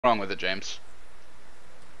Wrong with it, James?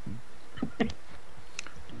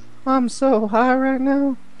 I'm so high right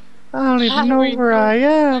now. I don't even How know we where know I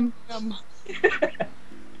am. It's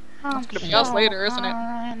gonna be us later, isn't it?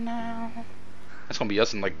 That's gonna be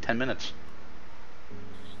us in like 10 minutes.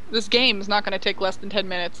 This game is not gonna take less than 10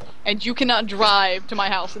 minutes, and you cannot drive to my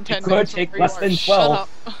house in 10 It could minutes. take from where less you are. than Shut 12.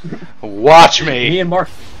 up. Watch Me me! and Mark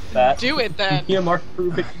that. Do it then. Me and Mark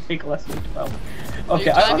prove it can take less than 12. Are you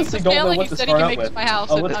Okay, I timing honestly this, don't know Kayla? what You to said you start can out make it with. to my house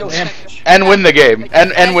Oh, in let's go 10 ambush. And win the game.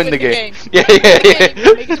 And win the game. Yeah, yeah, yeah.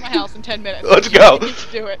 Make it to my house in 10 minutes. Let's You go. need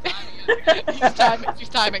to do it. He's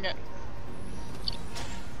timing it.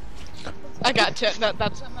 I got 10.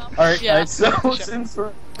 That's Alright, yeah. guys, so since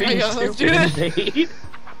we're being Yeah, let's do stupid this. invade,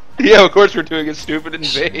 Yeah, of course we're doing a stupid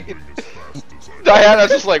invade.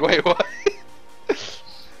 Diana's just like, wait, what?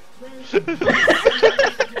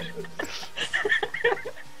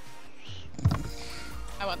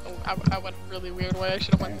 I went a really weird way. I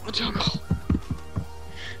should have went to the jungle.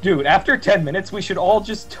 dude, after 10 minutes, we should all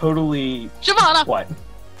just totally... Shyvana! What?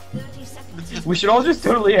 We should all just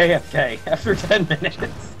totally AFK after 10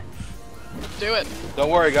 minutes. Do it. Don't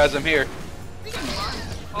worry, guys, I'm here.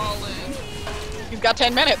 All in. He's got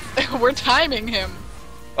 10 minutes. We're timing him.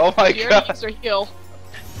 Oh my He already god. used her heal.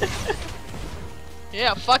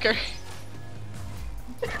 Yeah, fuck her.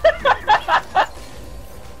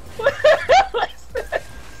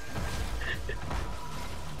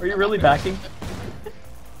 Are you really backing?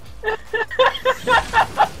 God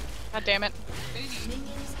damn it.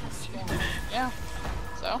 Yeah.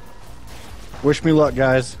 So? Wish me luck,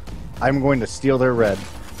 guys. I'm going to steal their red.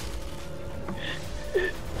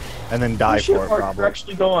 And then die Oh, shit, for it, Mark, probably. you're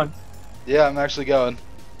actually going. Yeah, I'm actually going.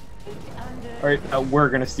 Alright, we're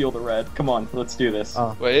gonna steal the red. Come on, let's do this.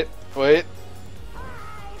 Wait, wait.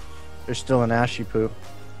 There's still an Ashy Poo.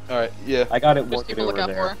 Alright, yeah. I got it Just working keep a over lookout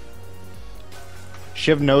there. for her.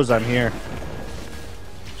 Shiv knows I'm here.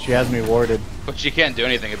 She has me warded. But she can't do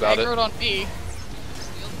anything about Aggro it. on me.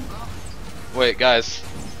 Wait, guys.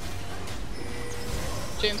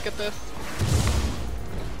 James, get this.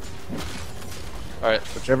 Alright.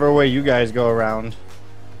 Whichever way you guys go around.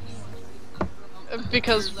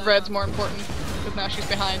 Because red's more important. Because now she's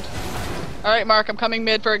behind. Alright, Mark, I'm coming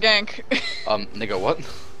mid for a gank. Nigga, what?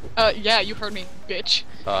 Yeah, you heard me, bitch.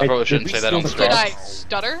 I Hey, probably did shouldn't we say that on steal the Did stream. I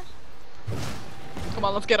stutter? Come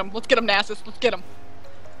on, let's get him. Let's get him, Nasus. Let's get him.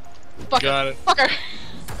 Fuck Got her. it. Fuck her.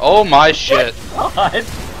 Oh my shit. God.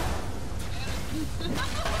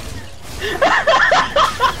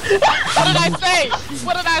 What did I say?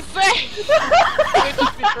 What did I say? It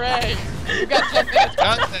just be great. We got 10 minutes.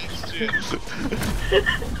 Context, James.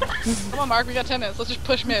 Come on, Mark. We got 10 minutes. Let's just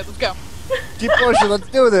push mid. Let's go. Keep pushing, let's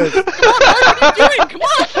do this! Come on, Mark. What are you doing? Come on.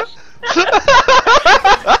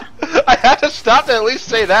 I had to stop to at least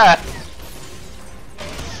say that.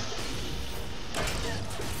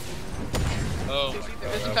 Oh. There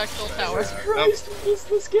is in fact still a tower. Christ, what is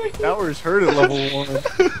this game? Towers hurt at level 1.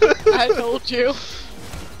 I told you.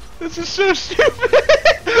 This is so stupid.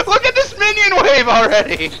 Look at this minion wave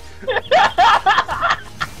already.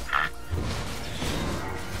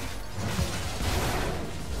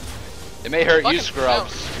 It may hurt you, Fucking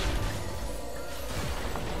scrubs.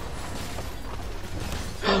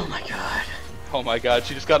 Oh my god. Oh my god,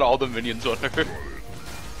 she just got all the minions on her.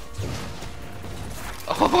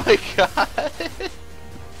 Oh my god.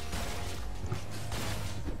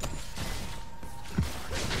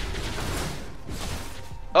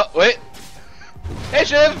 Oh, wait. Hey,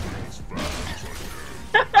 Shiv!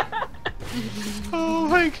 Oh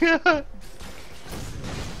my god.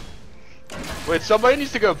 Wait, somebody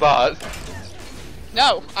needs to go bot.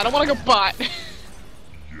 No, I don't want to go bot.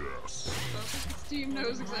 Team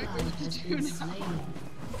knows exactly what to do now.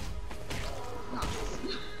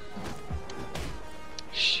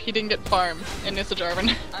 Shh, he didn't get farm in Nissa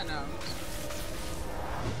Jarvan. I know.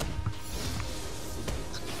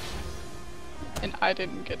 And I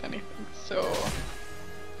didn't get anything, so...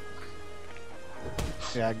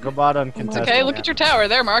 Yeah, go bot uncontested. Okay, look at your tower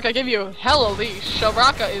there, Mark. I give you hella leash.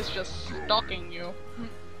 Shelvraka is just stalking you.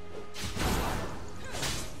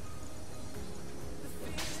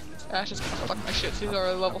 Ash is gonna fuck my shit. She's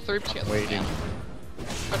already level 3, but she has Waiting.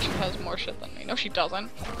 But she has more shit than me. No, she doesn't.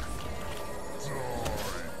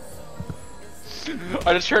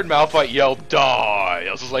 I just heard Malphite yell, die!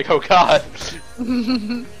 I was just like, oh god.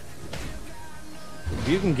 If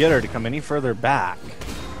you can get her to come any further back.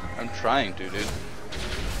 I'm trying to, dude.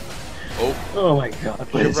 Oh, Oh my god.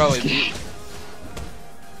 What is probably this game?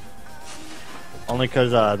 Only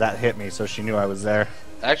because that hit me, so she knew I was there.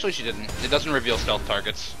 actually she didn't. It doesn't reveal stealth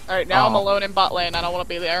targets. Alright, now I'm Oh. alone in bot lane. I don't want to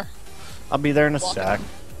be there. I'll be there in a Walk sec.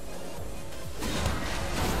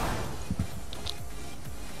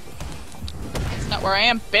 not where I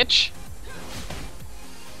am, bitch.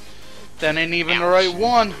 That ain't even the right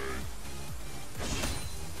one.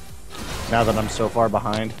 Now that I'm so far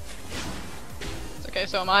behind. It's okay,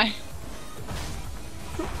 so am I.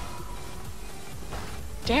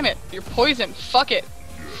 Damn it, you're poisoned. Fuck it.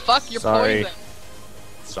 Fuck your Sorry. poison.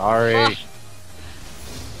 Sorry. Ah.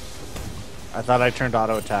 I thought I turned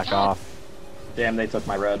auto attack off. Damn, they took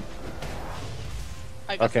my red.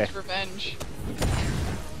 I guess Okay. it's revenge.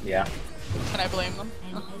 Yeah. Can I blame them?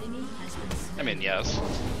 I mean, yes.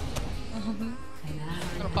 I'm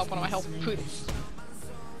gonna pop one of my health puts.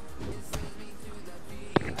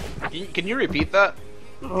 Can you repeat that?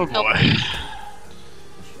 Oh boy.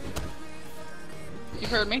 You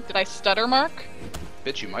heard me? Did I stutter, Mark?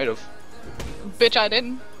 Bitch, you might have. Bitch, I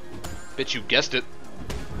didn't. Bitch, you guessed it.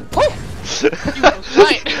 Woo! You was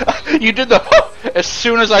right. You did the as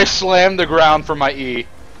soon as I slammed the ground for my E.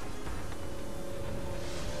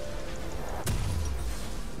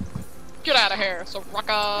 Get out of here,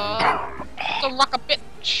 Soraka! Soraka,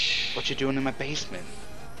 bitch! What you doing in my basement?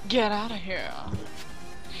 Get out of here.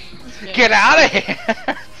 Yeah. Get out of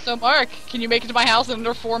here! So, Mark, can you make it to my house in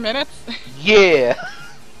under 4 minutes? Yeah.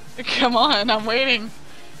 Come on, I'm waiting.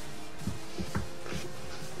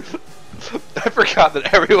 I forgot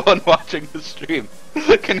that everyone watching the stream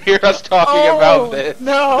can hear us talking about this.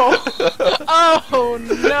 No! Oh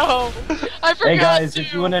no! I forgot. Hey guys, to.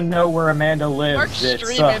 if you want to know where Amanda Mark's lives,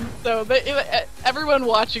 it's streaming, so everyone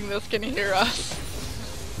watching this can hear us.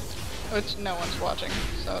 Which no one's watching,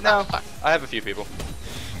 so No, that's fine. I have a few people.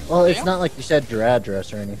 Well, it's Yeah? not like you said your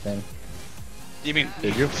address or anything. You mean?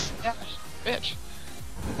 Did you? Yeah, bitch.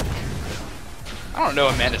 I don't know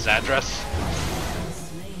Amanda's address.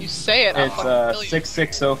 You say it, I'll it's fucking kill you.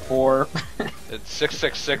 6604. It's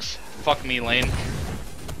 666 Fuck Me Lane.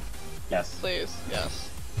 Yes. Please, yes.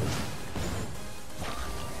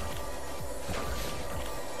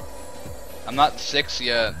 I'm not 6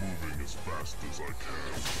 yet.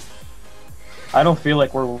 I don't feel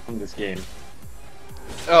like we're winning this game.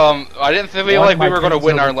 I didn't feel One like of we my were gonna pings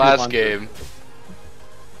win over our last 200. game.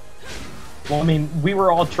 Well, I mean, we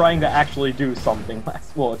were all trying to actually do something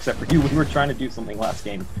last. Well, except for you, we were trying to do something last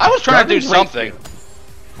game. I was trying to do Jarvan's right something. here.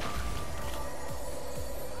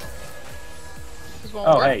 This won't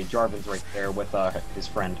Oh, work. hey, Jarvan's right there with his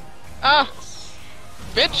friend. Ah!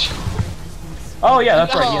 Bitch! Oh yeah,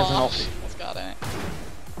 that's right. He has an Oh, ulti. almost got it.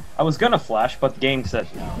 I was gonna flash, but the game said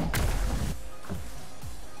no.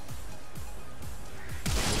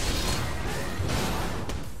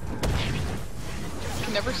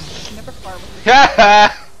 Can never farm with Haha!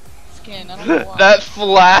 the skin, I don't know why. That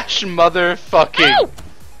flash motherfucking Ow!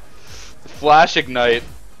 flash ignite.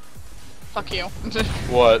 Fuck you.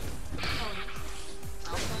 What?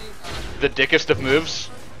 I'll tell you, The dickest of moves?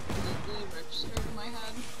 really registered in my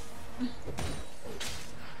head.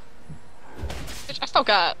 Bitch, I still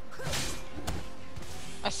got.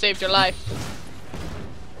 I saved your life.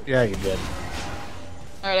 Yeah, you did.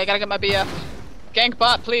 Alright, I gotta get my BF. Gank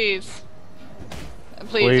bot, please. And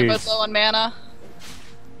please, if Please. it's low on mana.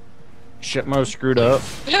 Shitmo screwed up.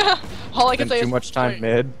 All I can Spent say too is much time wait.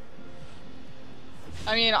 mid.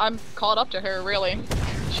 I mean, I'm caught up to her, really.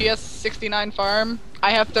 She has 69 farm.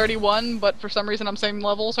 I have 31, but for some reason I'm same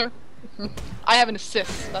level as her. I have an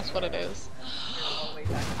assist, that's what it is.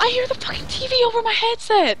 I hear the fucking TV over my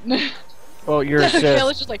headset! Well, your Kayla's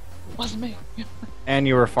assist, just like, wasn't me. and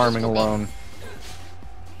you were farming alone.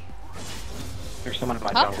 There's someone in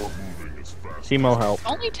my Huh? jungle. Timo help.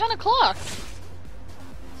 Only 10 o'clock.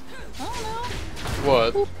 I don't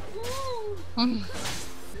know. What?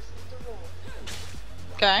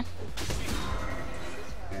 Okay.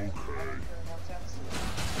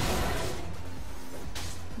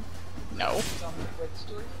 No.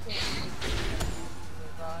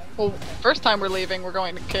 Well, first time we're leaving, we're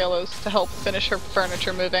going to Kayla's to help finish her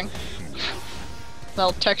furniture moving.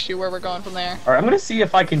 I'll text you where we're going from there. Alright, I'm gonna see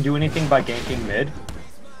if I can do anything by ganking mid.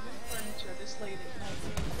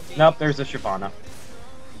 Nope, there's a Shyvana.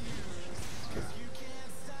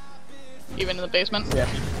 Even in the basement. Yeah,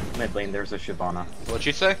 mid lane, there's a Shyvana. What'd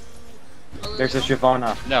she say? There's a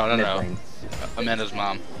Shyvana. No, no, mid no. lane. Amanda's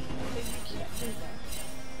mom.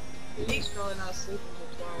 He's probably not asleep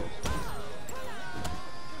until 12.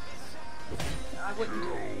 I wouldn't do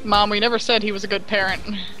it. Mom, we never said he was a good parent.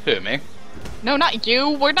 Who, me? No, not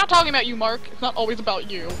you. We're not talking about you, Mark. It's not always about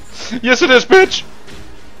you. Yes, it is, bitch!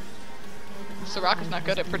 Soraka's not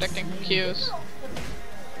good at predicting cues.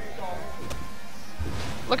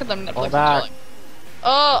 Look at them Netflix and back. chilling.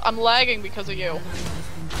 Oh, I'm lagging because of you.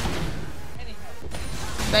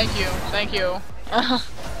 Thank you, thank you.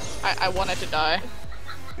 I wanted to die.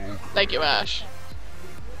 Thank you, Ash.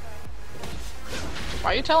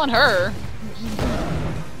 Why are you telling her?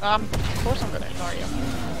 Of course I'm gonna ignore you.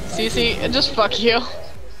 Cece, just fuck you.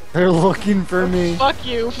 They're looking for me. Fuck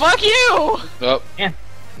you. Fuck you! Oh, Yeah.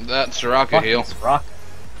 that Soraka Fuck heal. this rock.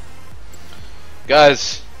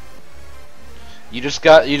 Guys, you just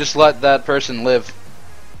let that person live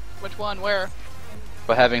Which one? Where?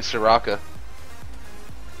 by having Soraka.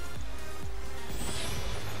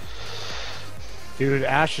 Dude,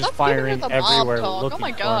 Ash is Stop giving her firing the mob everywhere talk. looking Oh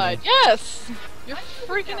my for god. me. Yes! You're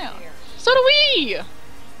freaking out. So do we!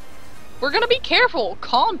 We're gonna be careful.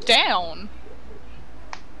 Calm down.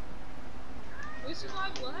 We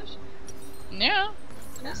survived last year. Yeah.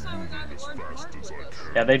 And this time we got the Lord Mark with us.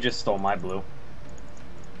 Yeah, they just stole my blue.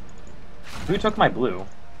 Who took my blue?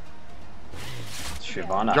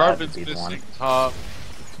 Shyvana had to Jarvan's be the one. missing top.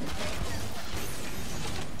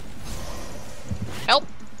 Help.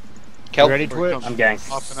 Kelp. You ready, Twitch? I'm ganked.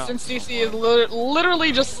 Popping out. Since CC is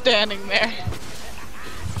literally just standing there.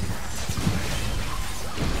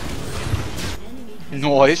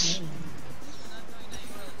 Noise.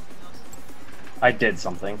 I did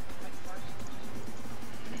something.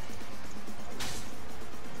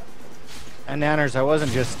 And Nanners, I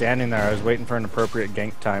wasn't just standing there, I was waiting for an appropriate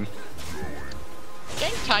gank time.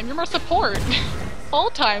 Gank time, you're more support. All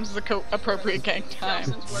times is a appropriate gank time.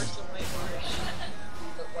 Johnson's worse than White Marsh.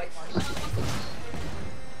 But White Marsh.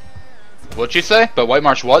 What'd you say? But White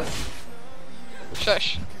Marsh what?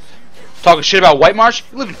 Shush. Talking shit about White Marsh?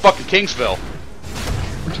 You live in fucking Kingsville.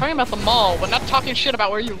 We're talking about the mall. We're not talking shit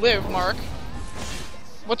about where you live, Mark.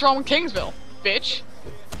 What's wrong with Kingsville, bitch?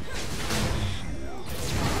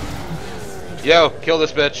 Yo, kill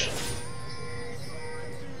this bitch.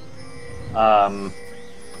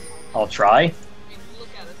 I'll try. I mean, look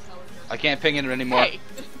at us, how we're I can't ping it anymore. Hey,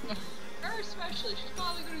 Her especially, she's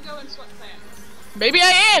probably gonna go in sweatpants. maybe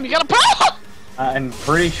I am. You got a problem? I'm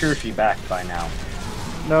pretty sure she backed by now.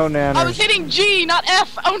 No, I was Nanners. hitting G, not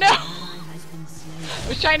F. Oh no. I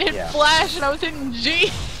was trying to hit Yeah. flash and I was hitting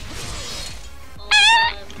G. All the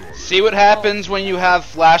time. See what happens when you have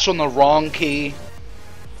flash on the wrong key?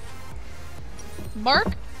 Mark,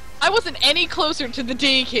 I wasn't any closer to the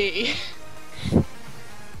D key.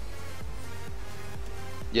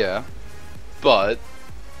 Yeah. But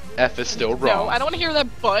F is still wrong. No, I don't want to hear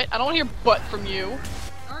that butt. I don't want to hear butt from you.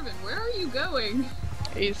 Arvin, where are you going?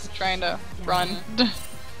 He's trying to run.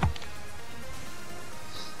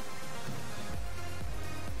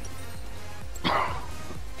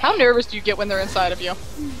 How nervous do you get when they're inside of you?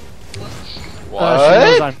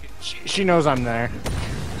 What? She knows I'm there.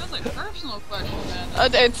 That's like a personal question,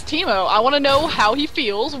 man. It's Timo. I want to know how he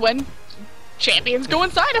feels when champions go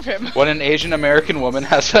inside of him. When an Asian American woman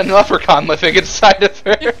has an leprechaun living inside of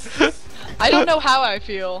her. I don't know how I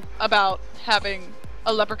feel about having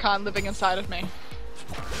a leprechaun living inside of me.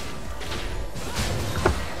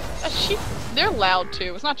 They're loud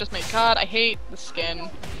too. It's not just me. God, I hate the skin.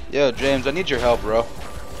 Yo, James, I need your help, bro.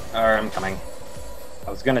 I'm coming.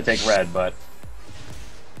 I was gonna take red, but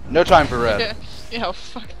No time for red. Yeah,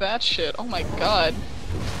 fuck that shit. Oh my god.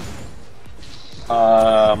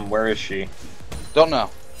 where is she? Don't know.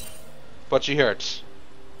 But she hurts.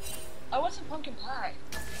 I want some pumpkin pie.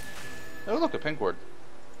 Oh, look, a pink word.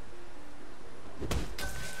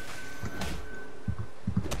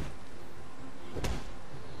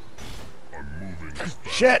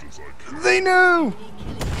 Shit! They knew!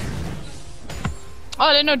 Oh,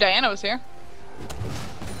 I didn't know Diana was here.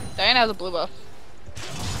 Diana has a blue buff.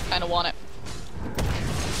 Kinda want it.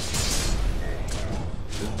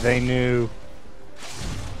 They knew.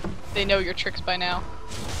 They know your tricks by now.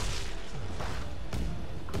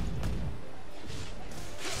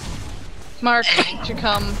 Mark, you should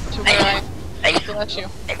come to where I... Bless you.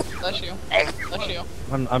 Bless you. Bless you.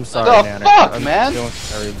 I'm sorry, The Nanners. fuck, I'm man? feeling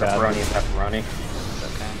very bad. Pepperoni, pepperoni.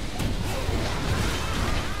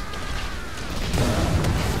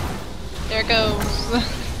 There it goes.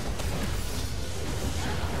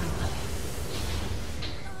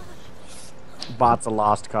 Bot's a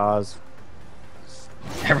lost cause.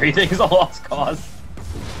 Everything's a lost cause.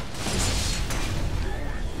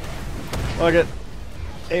 Look at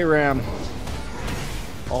ARAM.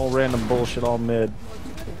 All random bullshit, all mid.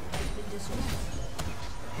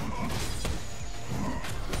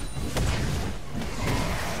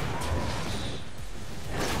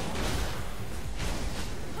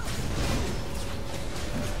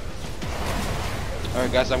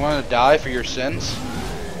 Alright, guys, I'm gonna die for your sins.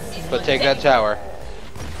 But take that tower.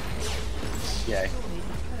 Yay.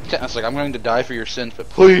 It's like, I'm going to die for your sins, but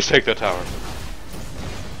please take that tower.